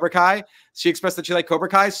liked Cobra Kai. She expressed that she liked Cobra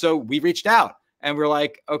Kai. So we reached out and we're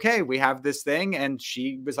like, okay, we have this thing. And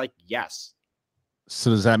she was like, yes. So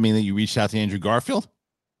does that mean that you reached out to Andrew Garfield?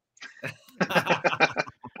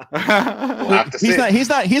 He's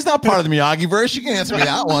not part of the Miyagi verse. You can answer me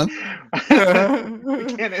that one.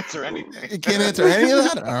 You can't answer anything. You can't answer any of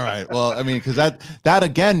that. All right. Well, I mean, because that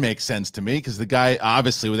again makes sense to me, because the guy,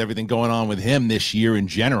 obviously, with everything going on with him this year in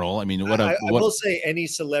general, I mean, I will say, any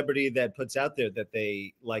celebrity that puts out there that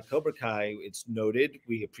they like Cobra Kai, it's noted.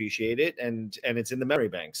 We appreciate it, and it's in the memory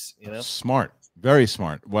banks. Smart. Very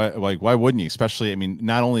smart. Why wouldn't you? Especially, I mean,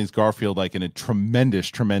 not only is Garfield a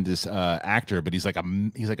tremendous actor, but he's like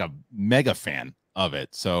a mega fan of it.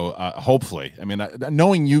 So hopefully, I mean,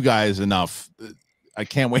 knowing you guys enough, I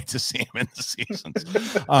can't wait to see him in the seasons.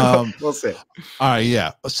 We'll see. All right,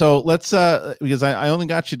 yeah. So let's because I only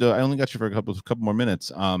got you for a couple more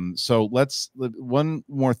minutes. So one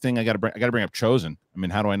more thing I got to bring up Chosen. I mean,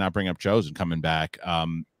 how do I not bring up Chosen coming back?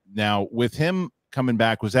 Now with him coming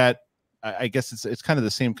back, was that, I guess it's kind of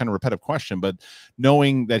the same kind of repetitive question, but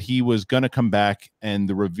knowing that he was going to come back and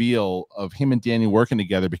the reveal of him and Daniel working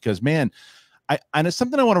together, because man, and it's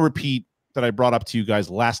something I want to repeat that I brought up to you guys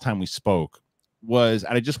last time we spoke was,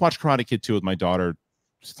 and I just watched Karate Kid 2 with my daughter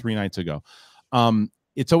 3 nights ago.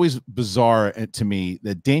 It's always bizarre to me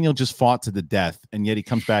that Daniel just fought to the death, and yet he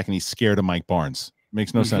comes back and he's scared of Mike Barnes.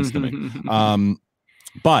 Makes no sense to me.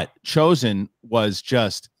 But Chosen was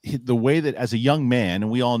just the way that, as a young man,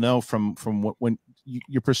 and we all know from when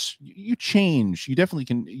you change, you definitely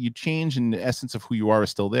can, you change, and the essence of who you are is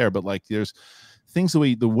still there. But like, there's things,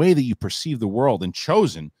 the way that you perceive the world. And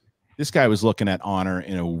Chosen, this guy was looking at honor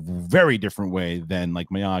in a very different way than like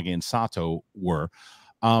Miyagi and Sato were.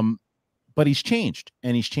 But he's changed,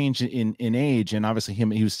 and he's changed in age, and obviously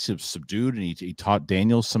he was subdued, and he taught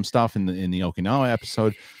Daniel some stuff in the Okinawa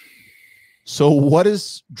episode. So what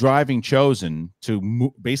is driving Chosen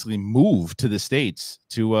to basically move to the States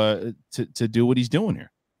to do what he's doing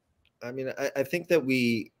here? I mean, I think that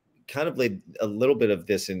we kind of laid a little bit of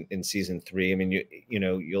this in season 3. I mean,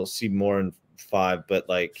 you'll see more in 5, but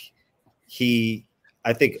like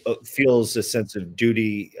I think feels a sense of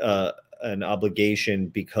duty, an obligation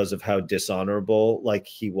because of how dishonorable like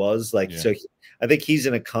he was. Like, so I think he's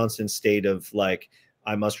in a constant state of like,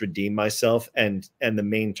 I must redeem myself, and the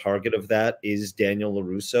main target of that is Daniel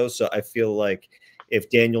LaRusso. So I feel like if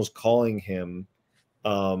Daniel's calling him,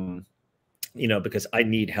 because I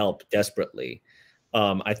need help desperately,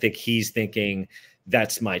 I think he's thinking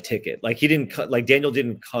that's my ticket. Like Daniel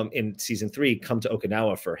didn't come in season 3, come to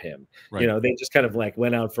Okinawa for him. Right. They just kind of like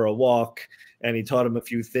went out for a walk, and he taught him a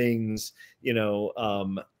few things.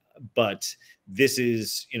 But this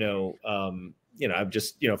is I'm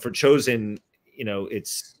just for Chosen.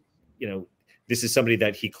 It's, this is somebody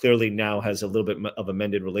that he clearly now has a little bit of a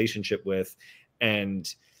mended relationship with.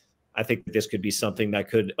 And I think this could be something that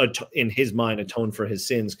could, in his mind, atone for his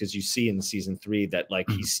sins. Because you see in season 3 that like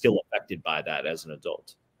he's still affected by that as an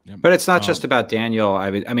adult. But it's not just about Daniel. I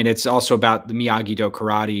mean, it's also about the Miyagi-Do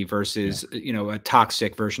karate versus, a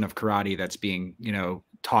toxic version of karate that's being,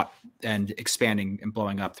 taught and expanding and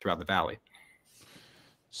blowing up throughout the valley.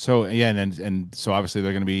 So, yeah. And so obviously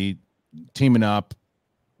they're going to be teaming up.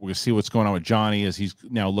 We're gonna see what's going on with Johnny as he's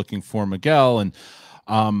now looking for Miguel. And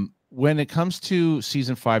when it comes to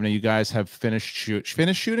season 5, now you guys have finished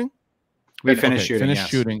shooting. We finished shooting. Finished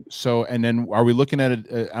shooting. So, and then are we looking at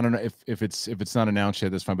it? I don't know if it's not announced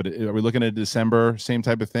yet. That's fine. But are we looking at December, same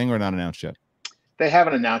type of thing, or not announced yet? They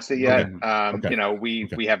haven't announced it yet. Okay.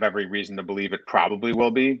 We have every reason to believe it probably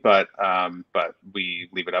will be, but we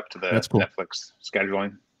leave it up to the Netflix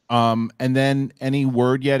scheduling. And then any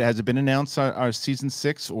word yet? Has it been announced our season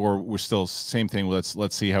 6, or we're still same thing?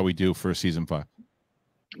 Let's see how we do for season 5.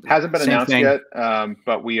 Hasn't been announced yet,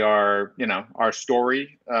 but we are, our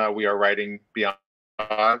story we are writing beyond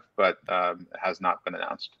 5, but it has not been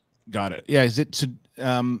announced. Got it. Yeah. Is it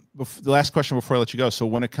the last question before I let you go? So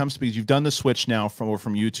when it comes to, because you've done the switch now from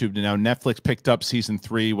YouTube to now Netflix picked up season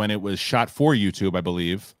 3 when it was shot for YouTube, I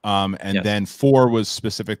believe, and then 4 was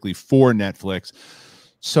specifically for Netflix.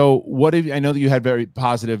 So what have I know that you had very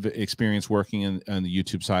positive experience working on the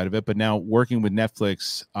YouTube side of it, but now working with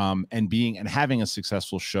Netflix and having a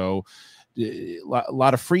successful show, a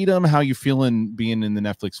lot of freedom. How you feeling being in the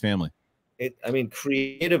Netflix family?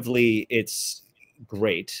 Creatively, it's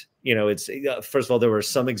great. It's first of all, there were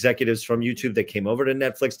some executives from YouTube that came over to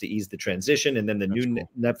Netflix to ease the transition, and then the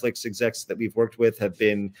Netflix execs that we've worked with have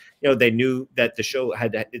been, they knew that the show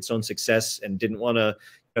had its own success and didn't want to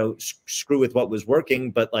screw with what was working,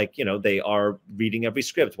 but they are reading every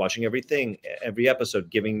script, watching everything, every episode,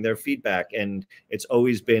 giving their feedback, and it's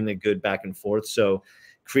always been a good back and forth. So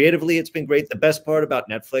creatively, it's been great. The best part about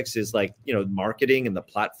Netflix is marketing and the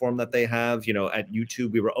platform that they have. At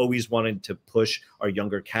YouTube, we were always wanting to push our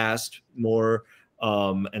younger cast more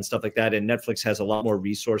and stuff like that, and Netflix has a lot more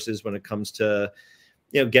resources when it comes to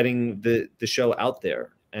getting the show out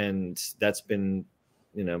there, and that's been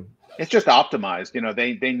it's just optimized.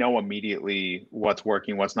 They know immediately what's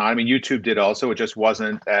working, what's not. I mean, YouTube did also. It just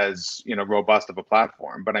wasn't as robust of a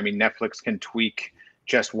platform. But I mean, Netflix can tweak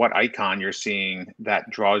just what icon you're seeing that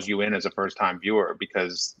draws you in as a first-time viewer,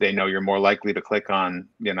 because they know you're more likely to click on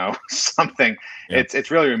something. Yeah.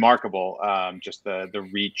 It's really remarkable, just the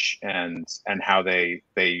reach and how they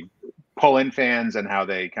pull in fans and how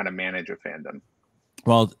they kind of manage a fandom.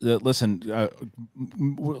 Well, listen, a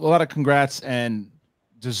lot of congrats, and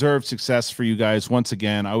deserved success for you guys once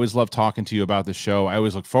again. I always love talking to you about the show. I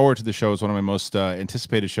always look forward to the show. It's one of my most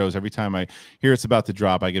anticipated shows. Every time I hear it's about to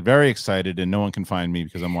drop, I get very excited, and no one can find me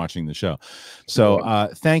because I'm watching the show. So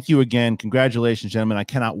thank you again. Congratulations, gentlemen. I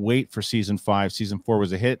cannot wait for season 5. Season 4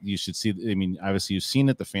 was a hit. You should see, I mean, obviously you've seen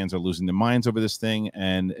it. The fans are losing their minds over this thing,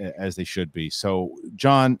 and as they should be. So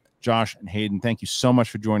Jon, Josh, and Hayden, thank you so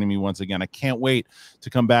much for joining me once again. I can't wait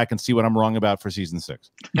to come back and see what I'm wrong about for season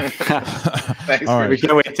 6. Thanks. All right. We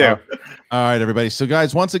can't wait too. All right, everybody. So,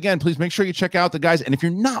 guys, once again, please make sure you check out the guys. And if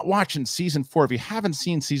you're not watching season 4, if you haven't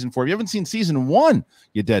seen season 4, if you haven't seen season 1,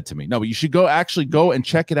 you're dead to me. No, but you should actually go and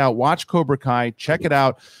check it out. Watch Cobra Kai. Check it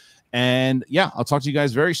out. And yeah, I'll talk to you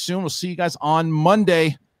guys very soon. We'll see you guys on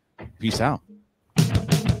Monday. Peace out.